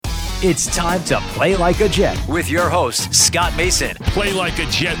It's time to play like a Jet with your host, Scott Mason. Play like a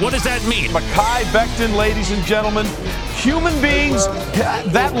Jet. What does that mean? Mekhi Becton, ladies and gentlemen. Human beings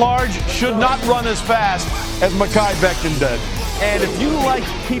that large should not run as fast as Mekhi Becton did. And if you like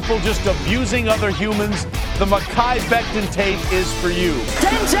people just abusing other humans, the Mekhi Becton tape is for you.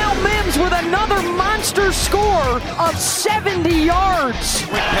 Denzel Mims with another monster score of 70 yards.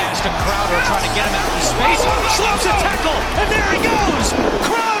 Quick pass to Crowder, trying to get him out of space. Slows a tackle, and there he goes.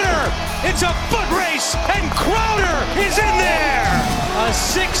 Crowder! It's a foot race, and Crowder is in there. A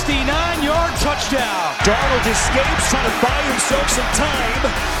 69-yard touchdown. Darnold escapes, trying to buy himself some time.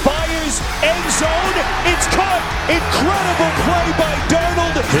 Fires, end zone, it's caught. Incredible play by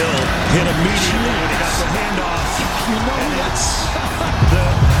Darnold. Hill hit immediately when he got the handoff. You know and it's the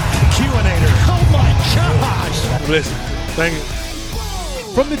Q-inator. Oh my gosh. Listen, thank you.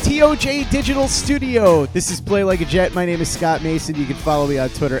 From the TOJ Digital Studio, this is Play Like a Jet. My name is Scott Mason. You can follow me on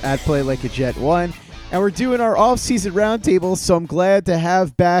Twitter at PlayLikeAJet1. And we're doing our off-season roundtable, so I'm glad to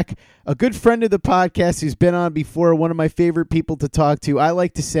have back a good friend of the podcast who's been on before, one of my favorite people to talk to. I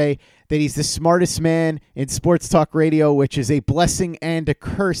like to say that he's the smartest man in sports talk radio, which is a blessing and a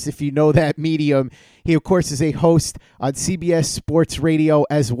curse if you know that medium. He, of course, is a host on CBS Sports Radio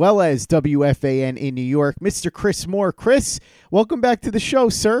as well as WFAN in New York. Mr. Chris Moore. Chris, welcome back to the show,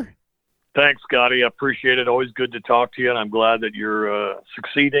 sir. Thanks, Scotty. I appreciate it. Always good to talk to you, and I'm glad that you're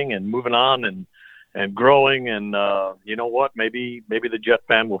succeeding and moving on and growing, and you know what? Maybe the Jet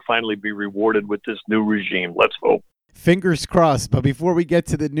fan will finally be rewarded with this new regime. Let's hope. Fingers crossed. But before we get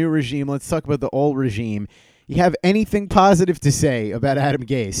to the new regime, let's talk about the old regime. You have anything positive to say about Adam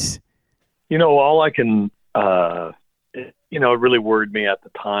Gase? You know, all I can, it really worried me at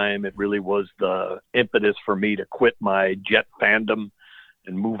the time. It really was the impetus for me to quit my Jet fandom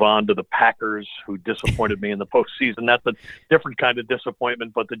and move on to the Packers, who disappointed me in the postseason. That's a different kind of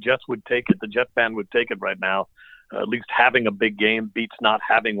disappointment, but the Jets would take it. The Jet fan would take it right now. At least having a big game beats not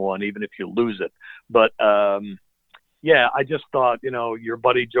having one, even if you lose it. But, I just thought, your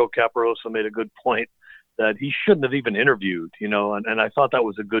buddy Joe Caparosa made a good point that he shouldn't have even interviewed, and I thought that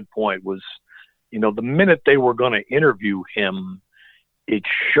was a good point was, the minute they were going to interview him, it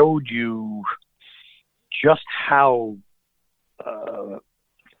showed you just how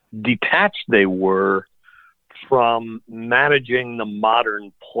detached they were from managing the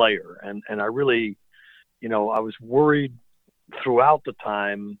modern player. And I really, I was worried throughout the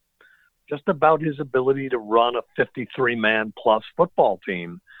time just about his ability to run a 53-man plus football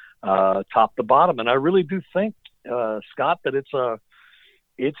team, top to bottom. And I really do think, Scott, that it's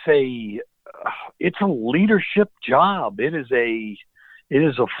a leadership job. It is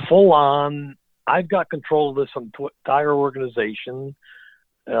a full-on, I've got control of this entire organization.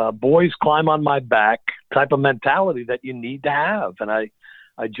 Boys climb on my back type of mentality that you need to have. And I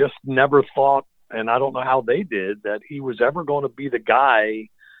just never thought, and I don't know how they did, that he was ever going to be the guy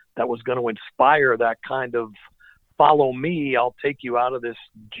that was going to inspire that kind of follow me. I'll take you out of this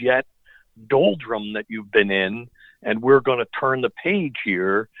Jet doldrum that you've been in, and we're going to turn the page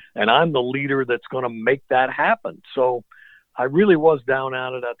here. And I'm the leader that's going to make that happen. So I really was down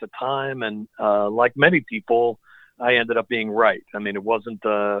at it at the time. And like many people, I ended up being right. I mean, it wasn't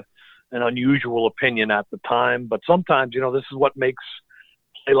an unusual opinion at the time, but sometimes, this is what makes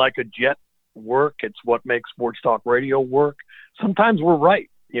Play Like a Jet work. It's what makes sports talk radio work. Sometimes we're right.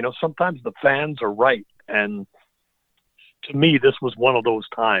 Sometimes the fans are right. And to me, this was one of those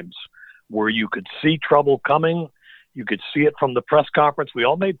times where you could see trouble coming. You could see it from the press conference. We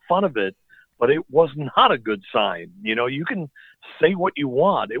all made fun of it, but it was not a good sign. You can say what you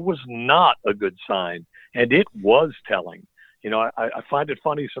want. It was not a good sign. And it was telling. I find it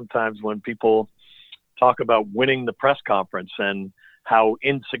funny sometimes when people talk about winning the press conference and how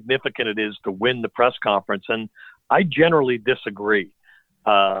insignificant it is to win the press conference. And I generally disagree.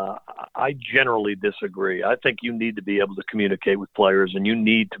 I think you need to be able to communicate with players, and you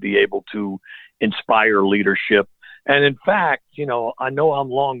need to be able to inspire leadership. And in fact, I know I'm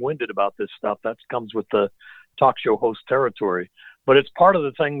long-winded about this stuff. That comes with the talk show host territory. But it's part of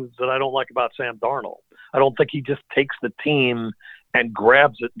the things that I don't like about Sam Darnold. I don't think he just takes the team and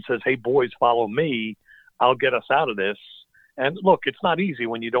grabs it and says, hey, boys, follow me. I'll get us out of this. And look, it's not easy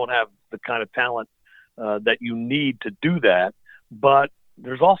when you don't have the kind of talent that you need to do that. But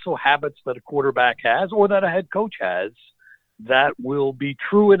there's also habits that a quarterback has or that a head coach has that will be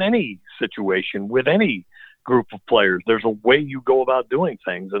true in any situation with any group of players. There's a way you go about doing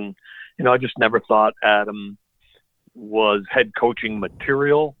things. And, I just never thought Adam was head coaching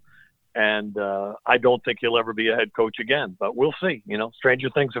material. And I don't think he'll ever be a head coach again, but we'll see. Stranger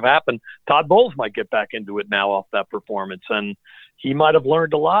things have happened. Todd Bowles might get back into it now off that performance. And he might have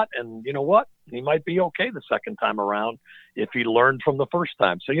learned a lot, and you know what? He might be okay the second time around if he learned from the first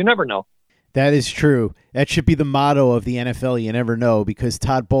time. So you never know. That is true. That should be the motto of the NFL. You never know, because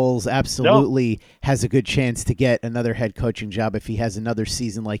Todd Bowles absolutely has a good chance to get another head coaching job if he has another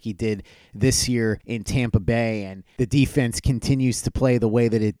season like he did this year in Tampa Bay, and the defense continues to play the way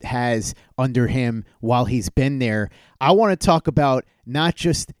that it has under him while he's been there. I want to talk about not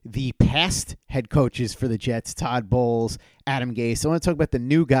just the past head coaches for the Jets, Todd Bowles, Adam Gase. I want to talk about the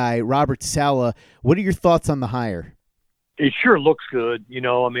new guy, Robert Saleh. What are your thoughts on the hire? It sure looks good.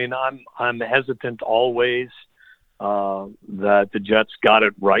 I mean, I'm hesitant always that the Jets got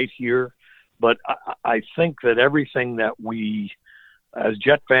it right here, but I think that everything that we, as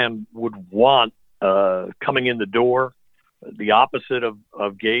Jet fan, would want coming in the door, the opposite of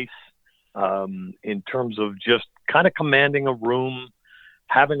Gase, in terms of just kind of commanding a room,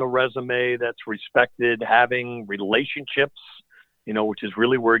 having a resume that's respected, having relationships, which is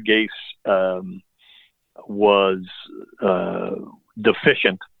really where Gase was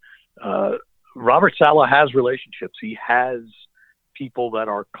deficient. Robert Saleh has relationships. He has people that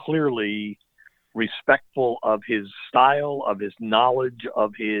are clearly respectful of his style, of his knowledge,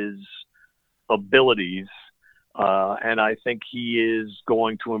 of his abilities. And I think he is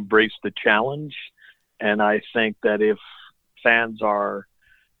going to embrace the challenge. And I think that if fans are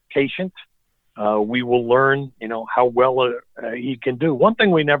patient, we will learn, how well he can do. One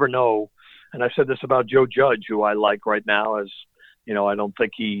thing we never know, and I said this about Joe Judge, who I like right now, as I don't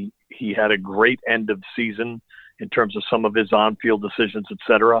think he had a great end of season in terms of some of his on-field decisions, et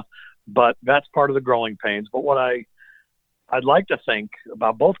cetera. But that's part of the growing pains. But what I'd like to think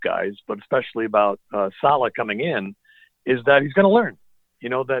about both guys, but especially about Saleh coming in, is that he's going to learn.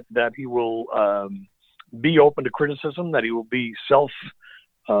 That he will be open to criticism, that he will be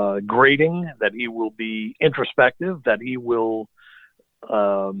self-grading, that he will be introspective, that he will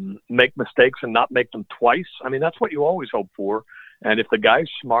make mistakes and not make them twice. I mean, that's what you always hope for. And if the guy's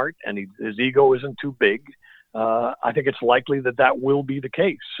smart and his ego isn't too big, I think it's likely that will be the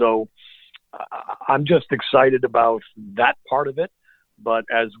case. So I'm just excited about that part of it. But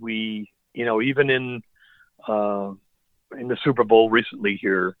as we, even in the Super Bowl recently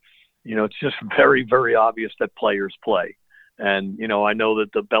here, it's just very, very obvious that players play. And, I know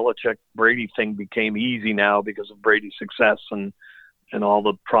that the Belichick-Brady thing became easy now because of Brady's success and all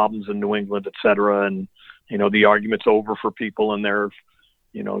the problems in New England, et cetera. And, the argument's over for people and they're,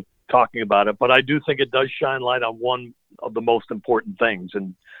 talking about it. But I do think it does shine light on one of the most important things.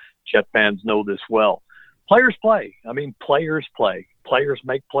 And Jet fans know this well. Players play. I mean, players play. Players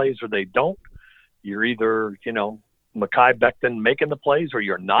make plays or they don't. You're either, Mekhi Becton making the plays or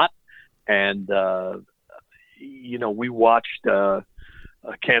you're not. And, we watched a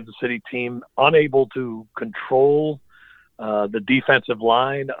Kansas City team unable to control the defensive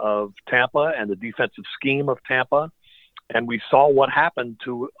line of Tampa and the defensive scheme of Tampa. And we saw what happened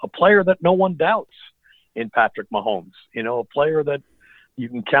to a player that no one doubts in Patrick Mahomes, a player that you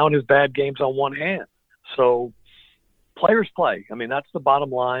can count his bad games on one hand. So players play. I mean, that's the bottom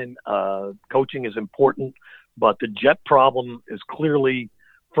line. Coaching is important, but the Jet problem is clearly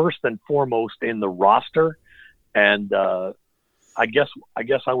first and foremost in the roster. And I guess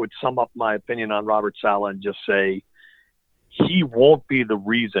I would sum up my opinion on Robert Saleh and just say, he won't be the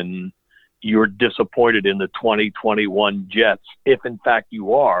reason you're disappointed in the 2021 Jets. If, in fact,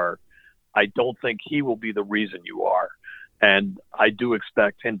 you are, I don't think he will be the reason you are. And I do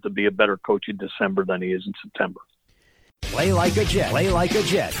expect him to be a better coach in December than he is in September. Play like a Jet. Play like a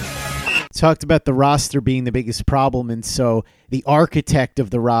Jet. Talked about the roster being the biggest problem, and so the architect of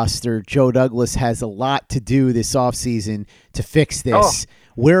the roster, Joe Douglas, has a lot to do this offseason to fix this.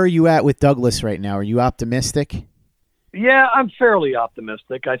 Where are you at with Douglas right now? Are you optimistic? Yeah, I'm fairly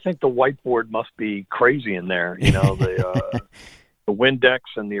optimistic. I think the whiteboard must be crazy in there. The Windex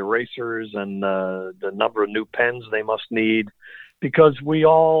and the erasers and the number of new pens they must need, because we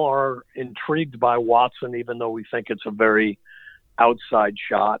all are intrigued by Watson, even though we think it's a very outside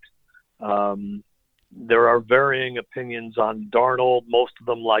shot. There are varying opinions on Darnold, most of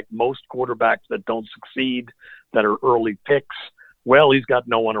them, like most quarterbacks that don't succeed, that are early picks. Well, he's got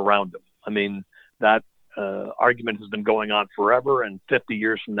no one around him. I mean, that argument has been going on forever, and 50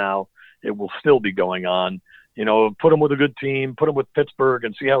 years from now, it will still be going on. Put him with a good team, put him with Pittsburgh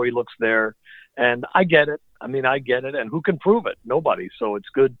and see how he looks there. And I get it. And who can prove it? Nobody. So it's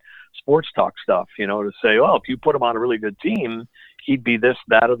good sports talk stuff, to say, well, if you put him on a really good team, he'd be this,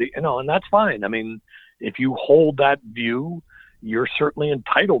 that, or the, and that's fine. I mean, if you hold that view, you're certainly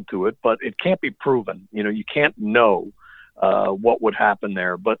entitled to it, but it can't be proven. You can't know what would happen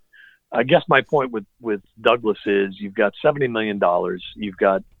there. But I guess my point with Douglas is you've got $70 million. You've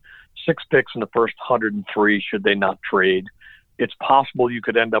got 6 picks in the first 103 should they not trade. It's possible you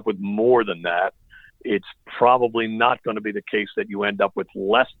could end up with more than that. It's probably not going to be the case that you end up with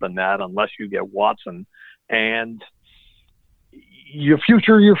less than that unless you get Watson. And your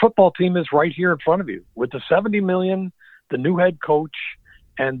future, your football team is right here in front of you. With the $70 million, the new head coach,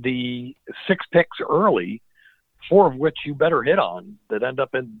 and the 6 picks early, 4 of which you better hit on that end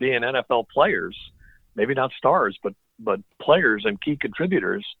up in being NFL players, maybe not stars, but players and key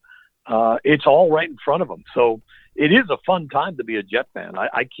contributors. It's all right in front of them. So it is a fun time to be a Jet fan.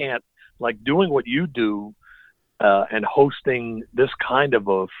 I can't, like, doing what you do and hosting this kind of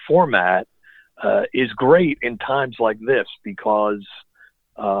a format is great in times like this because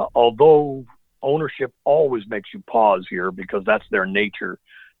although ownership always makes you pause here because that's their nature,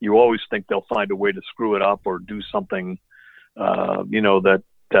 you always think they'll find a way to screw it up or do something,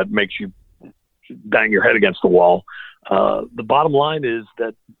 that makes you bang your head against the wall. The bottom line is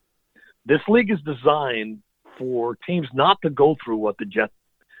that this league is designed for teams not to go through what the Jet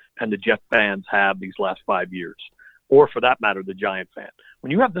and the Jet fans have these last 5 years, or for that matter, the Giant fan.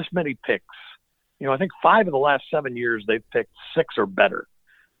 When you have this many picks, I think 5 of the last 7 years they've picked 6 or better,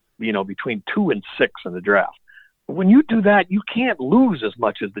 between 2 and 6 in the draft. But when you do that, you can't lose as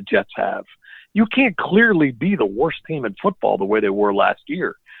much as the Jets have. You can't clearly be the worst team in football the way they were last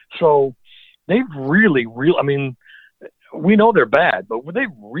year. So they've really, we know they're bad, but they've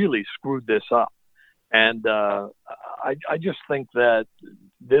really screwed this up. And I just think that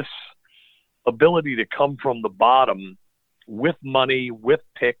this ability to come from the bottom with money, with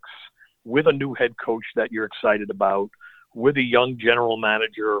picks, with a new head coach that you're excited about, with a young general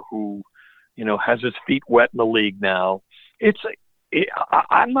manager who, has his feet wet in the league now.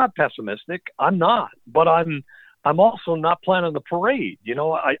 I'm not pessimistic. I'm not, but I'm also not planning the parade.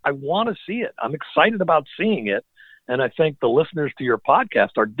 I want to see it. I'm excited about seeing it. And I think the listeners to your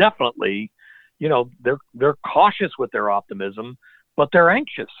podcast are definitely, they're cautious with their optimism, but they're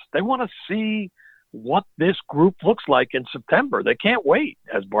anxious. They want to see what this group looks like in September. They can't wait,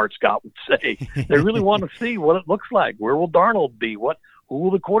 as Bart Scott would say. They really want to see what it looks like. Where will Darnold be? Who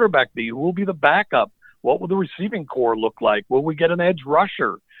will the quarterback be? Who will be the backup? What will the receiving core look like? Will we get an edge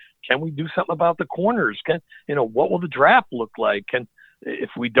rusher? Can we do something about the corners? What will the draft look like?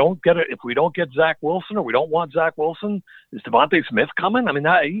 If we don't get Zach Wilson, or we don't want Zach Wilson, is Devontae Smith coming?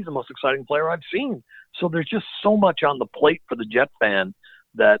 He's the most exciting player I've seen. So there's just so much on the plate for the Jet fan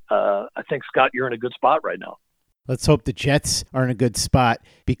that I think, Scott, you're in a good spot right now. Let's hope the Jets are in a good spot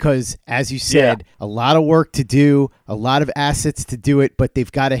because, as you said, a lot of work to do, a lot of assets to do it, but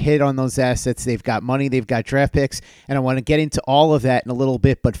they've got to hit on those assets. They've got money, they've got draft picks, and I want to get into all of that in a little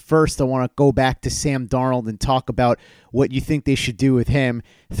bit. But first, I want to go back to Sam Darnold and talk about what you think they should do with him.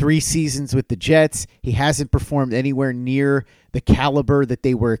 3 seasons with the Jets. He hasn't performed anywhere near the caliber that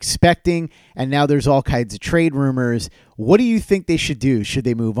they were expecting, and now there's all kinds of trade rumors. What do you think they should do? Should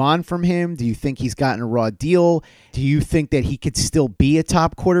they move on from him? Do you think he's gotten a raw deal? Do you think that he could still be a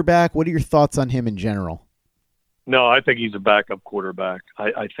top quarterback? What are your thoughts on him in general? No, I think he's a backup quarterback.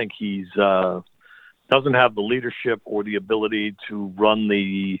 I think he's doesn't have the leadership or the ability to run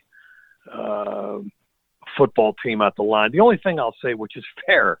the football team at the line. The only thing I'll say, which is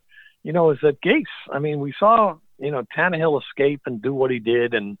fair, is that Gase, we saw, Tannehill escape and do what he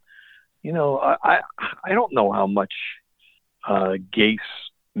did. And, I don't know how much Gase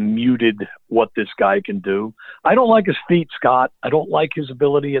muted what this guy can do. I don't like his feet, Scott. I don't like his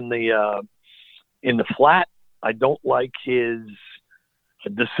ability in the flat. I don't like his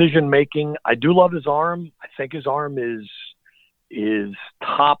decision making. I do love his arm. I think his arm is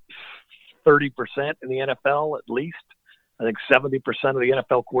top 30% in the NFL at least. I think 70% of the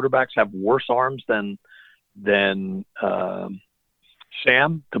NFL quarterbacks have worse arms than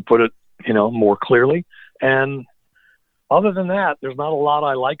Sam, to put it, more clearly. And other than that, there's not a lot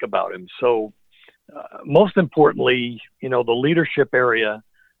I like about him. So most importantly, the leadership area,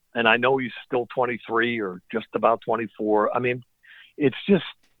 and I know he's still 23 or just about 24. It's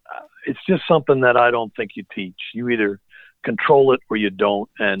just something that I don't think you teach. You either control it or you don't.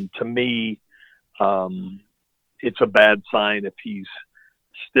 And to me, it's a bad sign if he's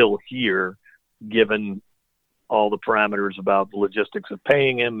still here, given all the parameters about the logistics of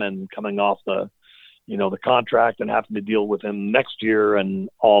paying him and coming off the contract and having to deal with him next year and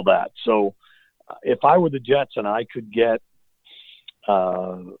all that. So if I were the Jets and I could get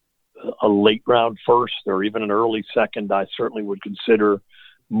a late round first or even an early second, I certainly would consider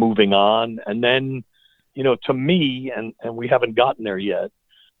moving on. And then, to me, and we haven't gotten there yet,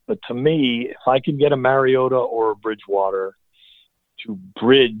 but to me, if I can get a Mariota or a Bridgewater to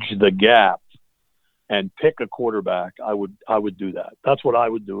bridge the gap and pick a quarterback, I would do that. That's what I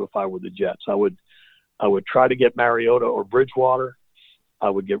would do if I were the Jets. I would try to get Mariota or Bridgewater. I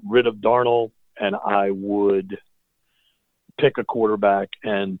would get rid of Darnold, and I would pick a quarterback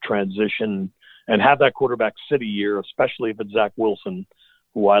and transition and have that quarterback sit a year, especially if it's Zach Wilson,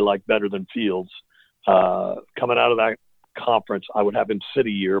 who I like better than Fields. Coming out of that conference, I would have him sit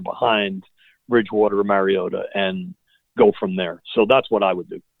a year behind Bridgewater or Mariota and go from there. So that's what I would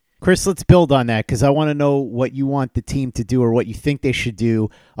do. Chris, let's build on that because I want to know what you want the team to do or what you think they should do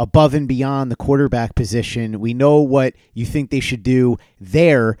above and beyond the quarterback position. We know what you think they should do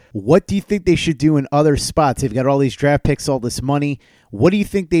there. What do you think they should do in other spots? They've got all these draft picks, all this money. What do you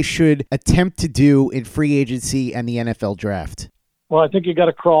think they should attempt to do in free agency and the NFL draft? Well, I think you got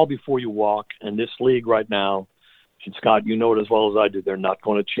to crawl before you walk. And this league right now, and Scott, you know it as well as I do, they're not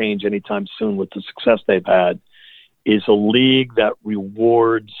going to change anytime soon with the success they've had, is a league that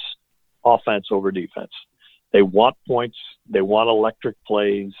rewards offense over defense. They want points. They want electric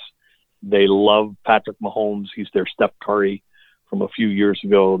plays. They love Patrick Mahomes. He's their Steph Curry from a few years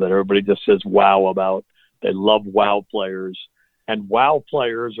ago that everybody just says wow about. They love wow players. And wow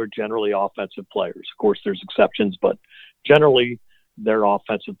players are generally offensive players. Of course, there's exceptions, but generally they're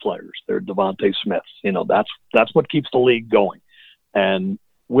offensive players. They're Devontae Smiths. You know, that's what keeps the league going. And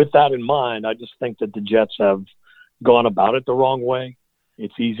with that in mind, I just think that the Jets have gone about it the wrong way.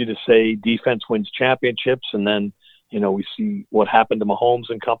 It's easy to say defense wins championships, and then, you know, we see what happened to Mahomes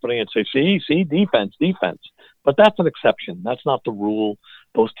and company and say, see, defense. But that's an exception. That's not the rule.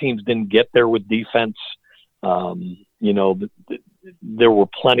 Those teams didn't get there with defense. You know, there were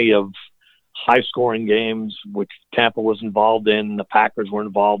plenty of high-scoring games, which Tampa was involved in, the Packers were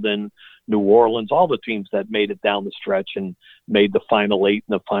involved in, New Orleans, all the teams that made it down the stretch and made the Final 8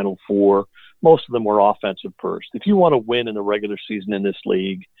 and the Final 4. Most of them were offensive first. If you want to win in the regular season in this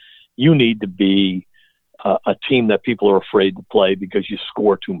league, you need to be a team that people are afraid to play because you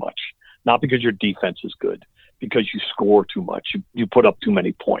score too much. Not because your defense is good, because you score too much. You put up too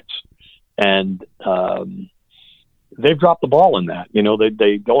many points. And they've dropped the ball in that. You know,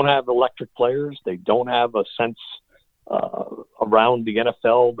 they don't have electric players. They don't have a sense around the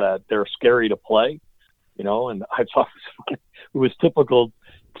NFL that they're scary to play. You know, and I thought it was typical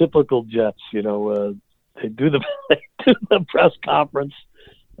Jets. You know, they do the press conference,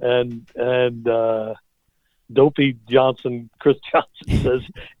 and Dopey Chris Johnson says,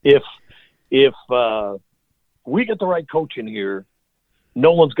 if we get the right coach in here,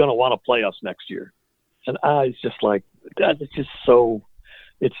 no one's going to want to play us next year. And it's just like that. It's just so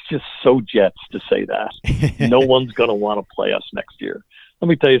Jets to say that. No one's going to want to play us next year. Let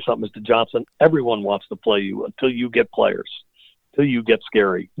me tell you something, Mr. Johnson. Everyone wants to play you until you get players, until you get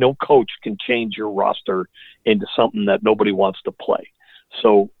scary. No coach can change your roster into something that nobody wants to play.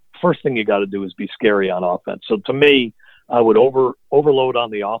 So first thing you got to do is be scary on offense. So to me, I would overload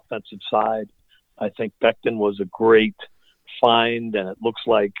on the offensive side. I think Becton was a great find, and it looks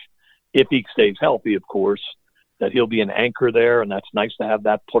like if he stays healthy, of course, that he'll be an anchor there, and that's nice to have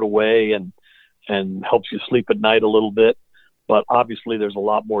that put away and helps you sleep at night a little bit. But obviously there's a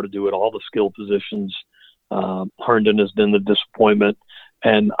lot more to do at all the skill positions. Herndon has been the disappointment,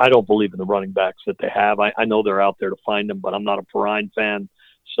 and I don't believe in the running backs that they have. I know they're out there to find them, but I'm not a Perrine fan.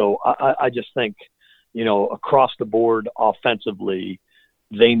 So I just think, you know, across the board offensively,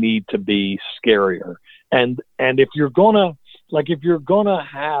 they need to be scarier. And if you're gonna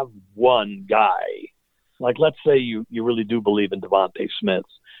have one guy, like let's say you really do believe in Devontae Smith,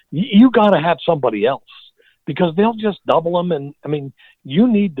 you got to have somebody else because they'll just double them. And I mean, you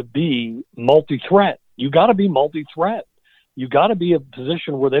need to be multi-threat. You got to be multi-threat. You got to be a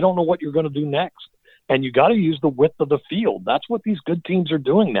position where they don't know what you're going to do next. And you got to use the width of the field. That's what these good teams are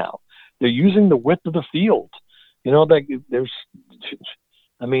doing now. They're using the width of the field. You know, there's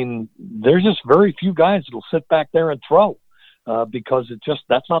just very few guys that'll sit back there and throw because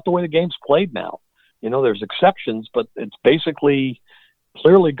that's not the way the game's played now. You know, there's exceptions, but it's basically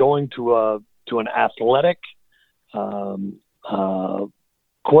clearly going to an athletic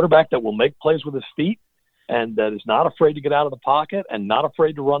quarterback that will make plays with his feet and that is not afraid to get out of the pocket and not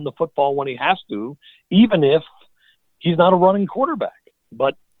afraid to run the football when he has to, even if he's not a running quarterback.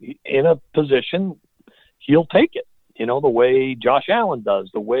 But in a position, he'll take it, you know, the way Josh Allen does,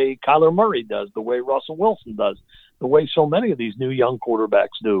 the way Kyler Murray does, the way Russell Wilson does, the way so many of these new young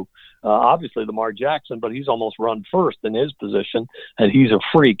quarterbacks do. Obviously Lamar Jackson, but he's almost run first in his position, and he's a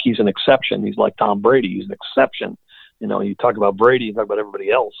freak. He's an exception. He's like Tom Brady. He's an exception. You know, you talk about Brady, you talk about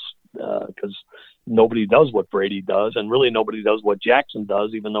everybody else because nobody does what Brady does, and really nobody does what Jackson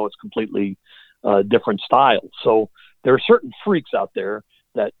does, even though it's completely different style. So There are certain freaks out there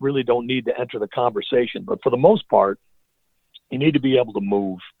that really don't need to enter the conversation. But for the most part, you need to be able to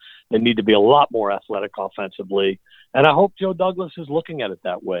move. They need to be a lot more athletic offensively. And I hope Joe Douglas is looking at it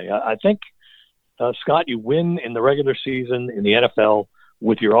that way. I think, Scott, you win in the regular season in the NFL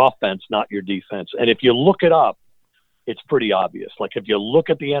with your offense, not your defense. And if you look it up, it's pretty obvious. Like if you look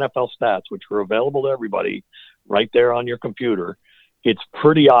at the NFL stats, which are available to everybody right there on your computer, it's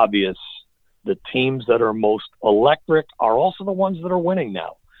pretty obvious the teams that are most electric are also the ones that are winning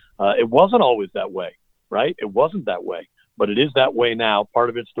now. It wasn't always that way, right? It wasn't that way, but it is that way now. Part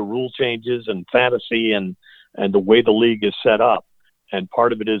of it's the rule changes and fantasy and the way the league is set up. And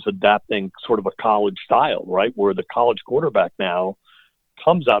part of it is adapting sort of a college style, right? Where the college quarterback now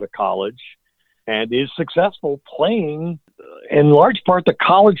comes out of college and is successful playing in large part the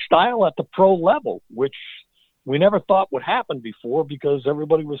college style at the pro level, which we never thought would happen before because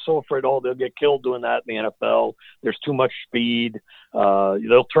everybody was so afraid, they'll get killed doing that in the NFL. There's too much speed.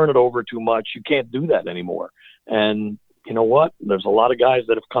 They'll turn it over too much. You can't do that anymore. And you know what? There's a lot of guys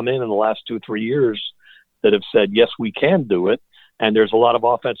that have come in the last 2-3 years that have said, yes, we can do it. And there's a lot of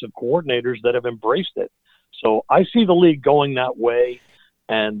offensive coordinators that have embraced it. So I see the league going that way,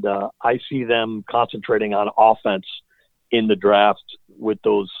 and I see them concentrating on offense in the draft with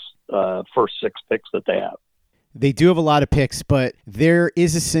those first 6 picks that they have. They do have a lot of picks, but there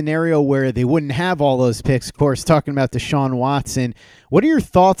is a scenario where they wouldn't have all those picks. Of course, talking about Deshaun Watson. What are your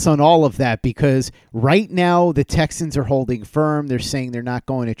thoughts on all of that? Because right now the Texans are holding firm. They're saying they're not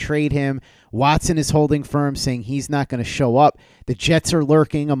going to trade him. Watson is holding firm, saying he's not going to show up. The Jets are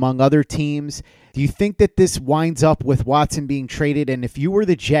lurking among other teams. Do you think that this winds up with Watson being traded? And if you were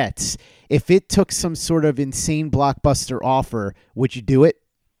the Jets, if it took some sort of insane blockbuster offer, would you do it?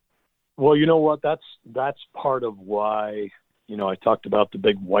 Well, you know what? That's part of why, I talked about the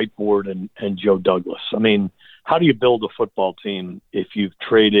big whiteboard and Joe Douglas. I mean, how do you build a football team if you've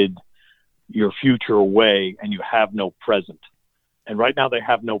traded your future away and you have no present? And right now they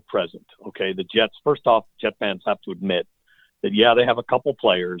have no present. Okay. The Jets, first off, Jet fans have to admit that, yeah, they have a couple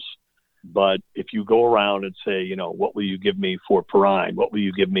players, but if you go around and say, what will you give me for Perrine? What will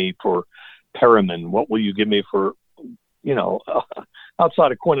you give me for Perriman? What will you give me for,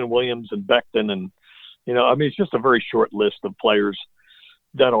 outside of Quinnen Williams and Becton and, it's just a very short list of players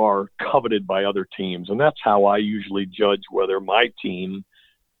that are coveted by other teams. And that's how I usually judge whether my team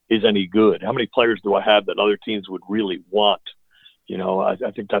is any good. How many players do I have that other teams would really want?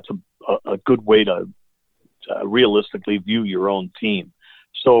 I think that's a good way to realistically view your own team.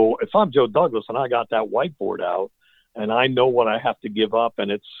 So if I'm Joe Douglas and I got that whiteboard out and I know what I have to give up and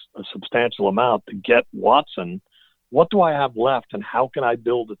it's a substantial amount to get Watson, what do I have left and how can I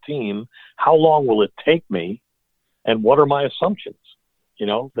build a team? How long will it take me? And what are my assumptions?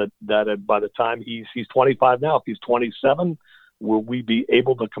 That by the time he's 25 now, if he's 27, will we be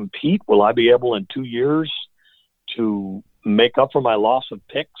able to compete? Will I be able in 2 years to make up for my loss of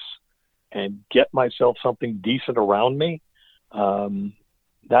picks and get myself something decent around me?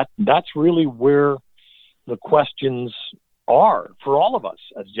 That's really where the questions are for all of us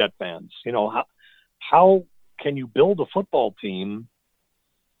as Jet fans. How can you build a football team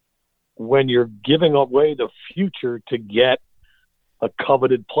when you're giving away the future to get a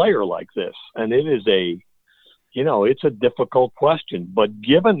coveted player like this? And it is it's a difficult question, but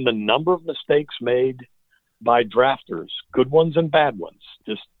given the number of mistakes made by drafters, good ones and bad ones,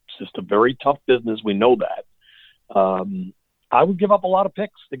 just a very tough business. We know that. I would give up a lot of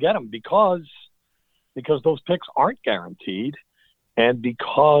picks to get them because those picks aren't guaranteed. And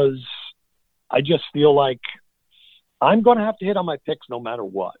because I just feel like I'm going to have to hit on my picks no matter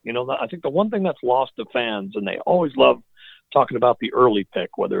what. I think the one thing that's lost to fans, and they always love talking about the early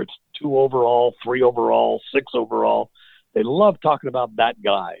pick, whether it's 2 overall, 3 overall, 6 overall, they love talking about that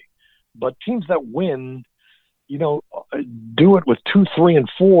guy. But teams that win, do it with 2, 3, and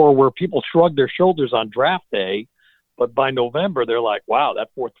 4, where people shrug their shoulders on draft day, but by November they're like, wow, that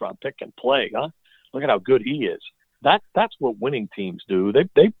 4th round pick can play, huh? Look at how good he is. That's what winning teams do.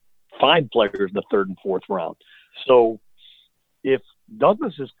 They find players in the 3rd and 4th round. So if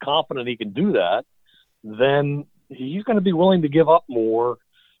Douglas is confident he can do that, then he's going to be willing to give up more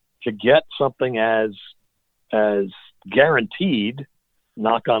to get something as guaranteed,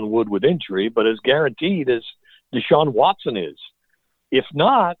 knock on wood with injury, but as guaranteed as Deshaun Watson is. If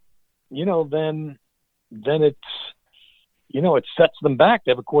not, then it's, it sets them back.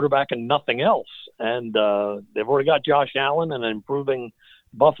 They have a quarterback and nothing else. And they've already got Josh Allen and an improving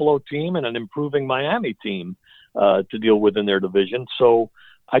Buffalo team and an improving Miami team to deal with in their division. So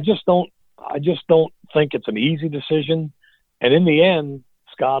I just don't think it's an easy decision. And in the end,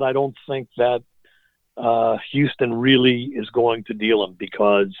 Scott, I don't think that Houston really is going to deal him,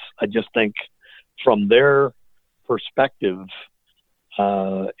 because I just think from their perspective,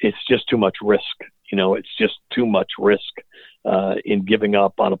 it's just too much risk. It's just too much risk in giving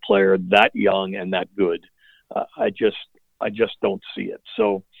up on a player that young and that good. I just don't see it.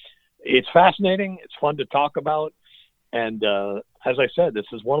 So it's fascinating. It's fun to talk about. And as I said, this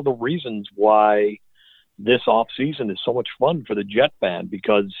is one of the reasons why this offseason is so much fun for the Jet fan,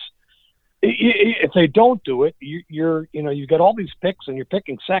 because if they don't do it, you get all these picks and you're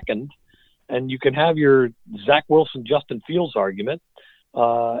picking second, and you can have your Zach Wilson, Justin Fields argument.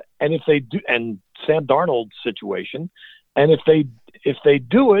 And if they do, and Sam Darnold situation, and if they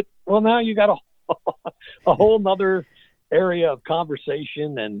do it, well, now you got a whole nother area of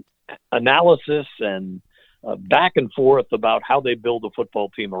conversation and analysis and back and forth about how they build a football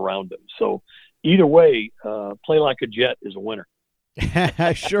team around them. So either way, play like a Jet is a winner.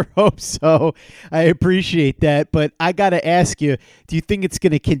 I sure hope so. I appreciate that. But I got to ask you, do you think it's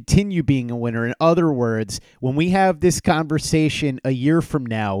going to continue being a winner? In other words, when we have this conversation a year from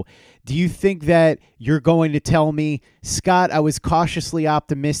now, do you think that you're going to tell me, Scott, I was cautiously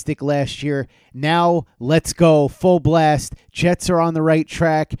optimistic last year. Now let's go full blast. Jets are on the right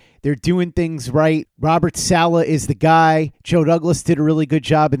track. They're doing things right. Robert Saleh is the guy. Joe Douglas did a really good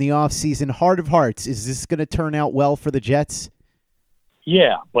job in the offseason. Heart of hearts, is this going to turn out well for the Jets?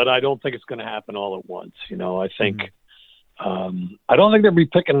 Yeah, but I don't think it's going to happen all at once. I think I don't think they'll be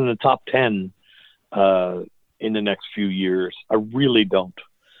picking in the top 10 in the next few years. I really don't.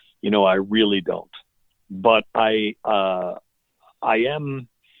 I really don't. But I am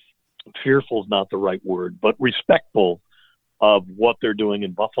fearful is not the right word, but respectful of what they're doing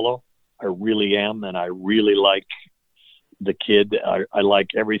in Buffalo. I really am, and I really like the kid. I like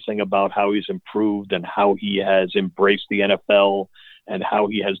everything about how he's improved and how he has embraced the NFL and how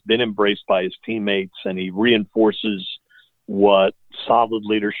he has been embraced by his teammates, and he reinforces what solid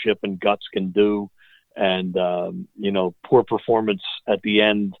leadership and guts can do. And, poor performance at the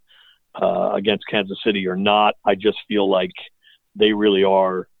end against Kansas City or not, I just feel like they really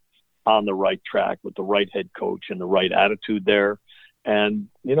are on the right track with the right head coach and the right attitude there. And,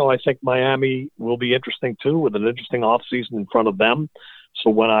 I think Miami will be interesting too, with an interesting offseason in front of them.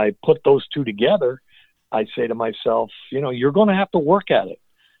 So when I put those two together, I say to myself, you're going to have to work at it.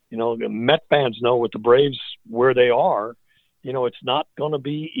 The Met fans know with the Braves where they are, it's not going to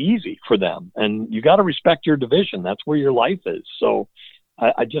be easy for them. And you got to respect your division. That's where your life is. So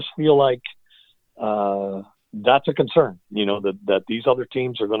I just feel like that's a concern, that these other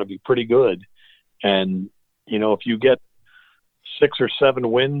teams are going to be pretty good. And, if you get 6 or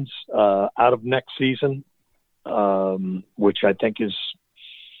 7 wins out of next season, which I think is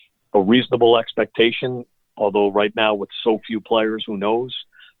a reasonable expectation, although right now with so few players, who knows?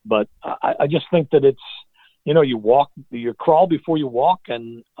 But I just think that it's, you crawl before you walk.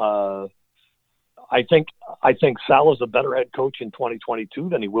 And I think Salah's a better head coach in 2022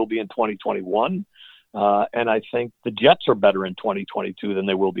 than he will be in 2021. And I think the Jets are better in 2022 than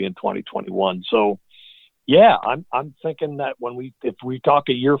they will be in 2021. So, yeah, I'm thinking that if we talk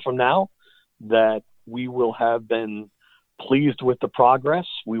a year from now, that we will have been pleased with the progress.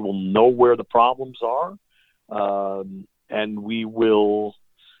 We will know where the problems are, and we will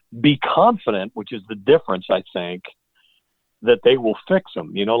be confident, which is the difference, I think, that they will fix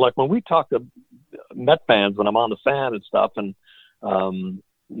them. Like when we talk to Met fans, when I'm on the fan and stuff, and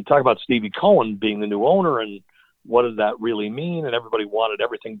you talk about Stevie Cohen being the new owner and what does that really mean? And everybody wanted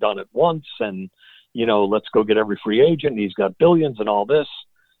everything done at once, and let's go get every free agent. And he's got billions and all this.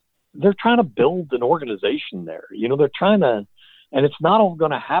 They're trying to build an organization there. They're trying to, and it's not all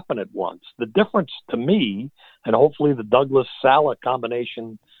going to happen at once. The difference to me, and hopefully the Douglas-Saleh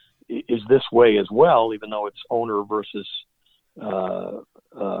combination is this way as well, even though it's owner versus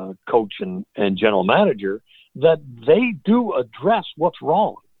coach and general manager, that they do address what's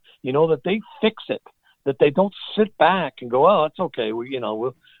wrong, that they fix it, that they don't sit back and go, oh, it's okay.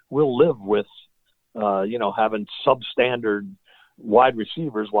 We'll live with, having substandard wide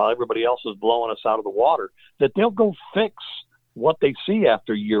receivers while everybody else is blowing us out of the water, that they'll go fix what they see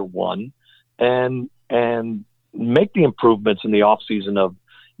after year one and make the improvements in the offseason of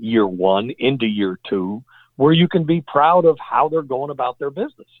year one into year two, where you can be proud of how they're going about their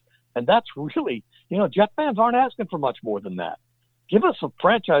business. And that's really, Jet fans aren't asking for much more than that. Give us a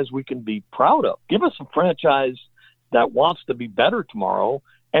franchise we can be proud of. Give us a franchise that wants to be better tomorrow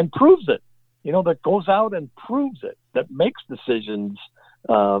and proves it, that goes out and proves it, that makes decisions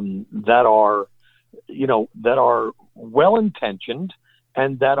that are well-intentioned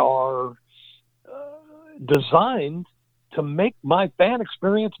and that are designed to make my fan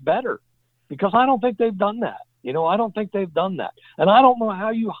experience better. because I don't think they've done that. I don't think they've done that. And I don't know how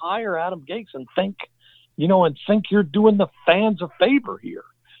you hire Adam Gase and think you're doing the fans a favor here.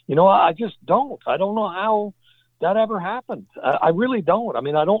 I just don't. I don't know how that ever happened. I really don't. I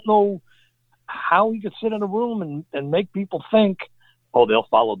mean, I don't know how he could sit in a room and make people think, oh, they'll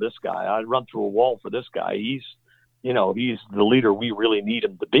follow this guy. I'd run through a wall for this guy. He's the leader we really need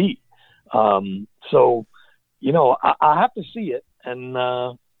him to be. So, I have to see it. And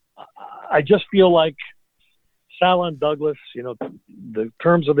I just feel like Saleh and Douglas, the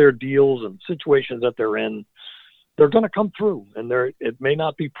terms of their deals and situations that they're in, they're going to come through. And it may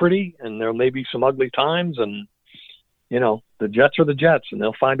not be pretty, and there may be some ugly times. And, the Jets are the Jets, and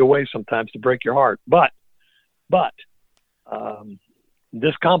they'll find a way sometimes to break your heart. But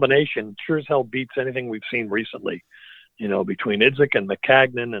this combination sure as hell beats anything we've seen recently, between Idzik and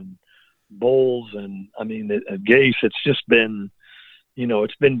McCagnon and Bowles and, Gase. It's just been,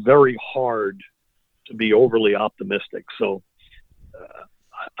 it's been very hard to be overly optimistic. So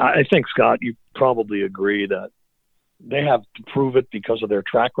I think, Scott, you probably agree that they have to prove it because of their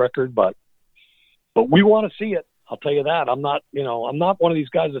track record, but we want to see it. I'll tell you that. I'm not one of these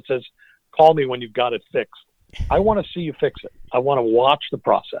guys that says, call me when you've got it fixed. I want to see you fix it. I want to watch the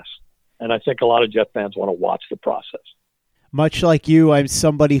process. And I think a lot of Jet fans want to watch the process. Much like you, I'm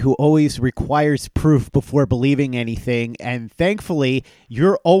somebody who always requires proof before believing anything, and thankfully,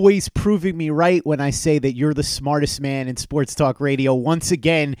 you're always proving me right when I say that you're the smartest man in sports talk radio, once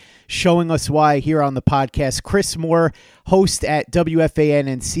again showing us why here on the podcast. Chris Moore, host at WFAN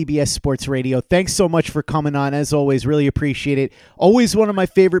and CBS Sports Radio. Thanks so much for coming on, as always. Really appreciate it. Always one of my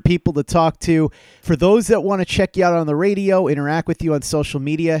favorite people to talk to. For those that want to check you out on the radio, interact with you on social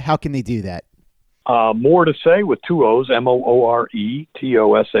media, how can they do that? More to Say with 2 O's,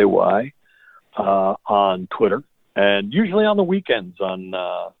 MooreTosay, on Twitter, and usually on the weekends on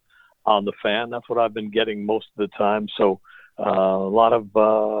the Fan. That's what I've been getting most of the time. So a lot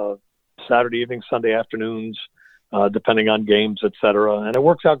of Saturday evenings, Sunday afternoons, depending on games, etc. And it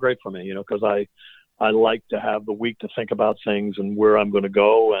works out great for me, because I like to have the week to think about things and where I'm going to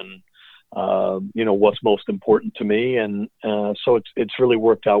go and what's most important to me. And so it's really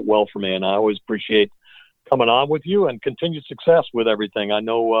worked out well for me. And I always appreciate coming on with you, and continued success with everything. I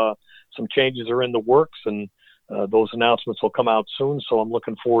know some changes are in the works, and those announcements will come out soon. So I'm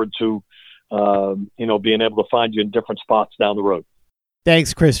looking forward to, being able to find you in different spots down the road.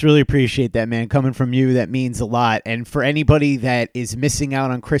 Thanks, Chris. Really appreciate that, man. Coming from you, that means a lot. And for anybody that is missing out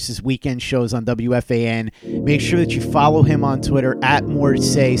on Chris's weekend shows on WFAN, make sure that you follow him on Twitter at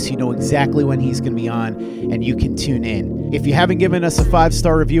MooreTosay so you know exactly when he's going to be on and you can tune in. If you haven't given us a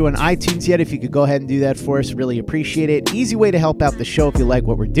 5-star review on iTunes yet, if you could go ahead and do that for us, really appreciate it. Easy way to help out the show if you like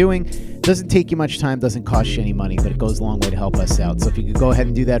what we're doing. Doesn't take you much time, doesn't cost you any money, but it goes a long way to help us out. So if you could go ahead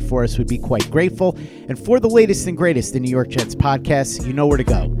and do that for us, we'd be quite grateful. And for the latest and greatest in New York Jets podcasts, you know where to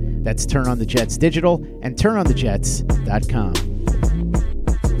go. That's Turn on the Jets Digital and turnonthejets.com.